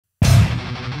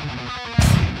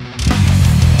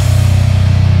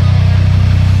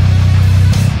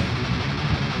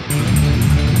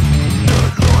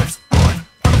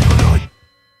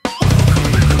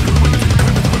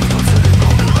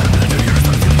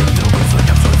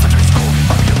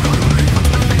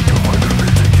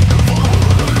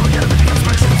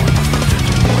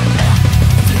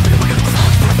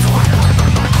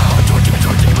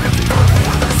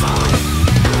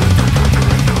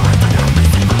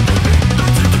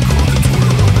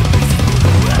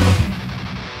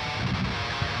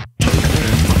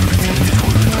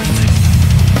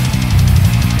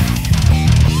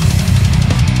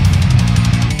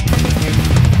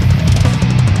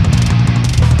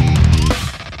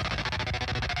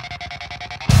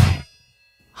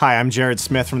Hi, I'm Jared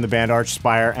Smith from the band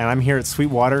Archspire, and I'm here at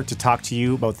Sweetwater to talk to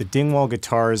you about the Dingwall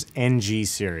Guitars NG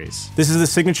series. This is the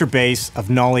signature bass of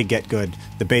Nolly Getgood,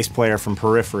 the bass player from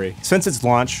Periphery. Since its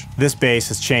launch, this bass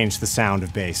has changed the sound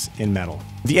of bass in metal.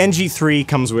 The NG3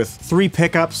 comes with 3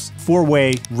 pickups,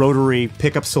 4-way rotary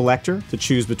pickup selector to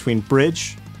choose between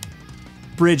bridge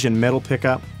and middle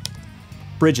pickup,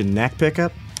 bridge and neck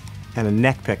pickup, and a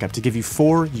neck pickup to give you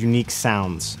 4 unique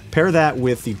sounds. Pair that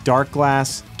with the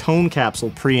Darkglass tone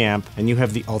capsule preamp and you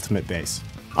have the ultimate bass.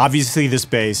 Obviously this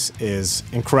bass is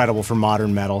incredible for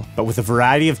modern metal, but with a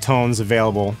variety of tones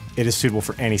available, it is suitable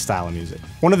for any style of music.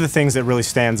 One of the things that really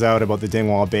stands out about the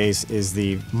Dingwall bass is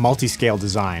the multi-scale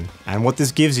design, and what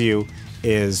this gives you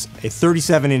is a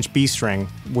 37-inch B string,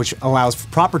 which allows for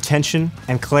proper tension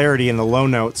and clarity in the low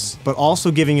notes, but also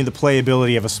giving you the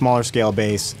playability of a smaller scale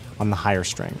bass on the higher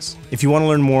strings. If you want to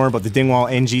learn more about the Dingwall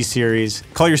NG series,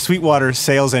 call your Sweetwater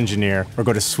sales engineer or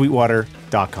go to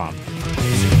sweetwater.com.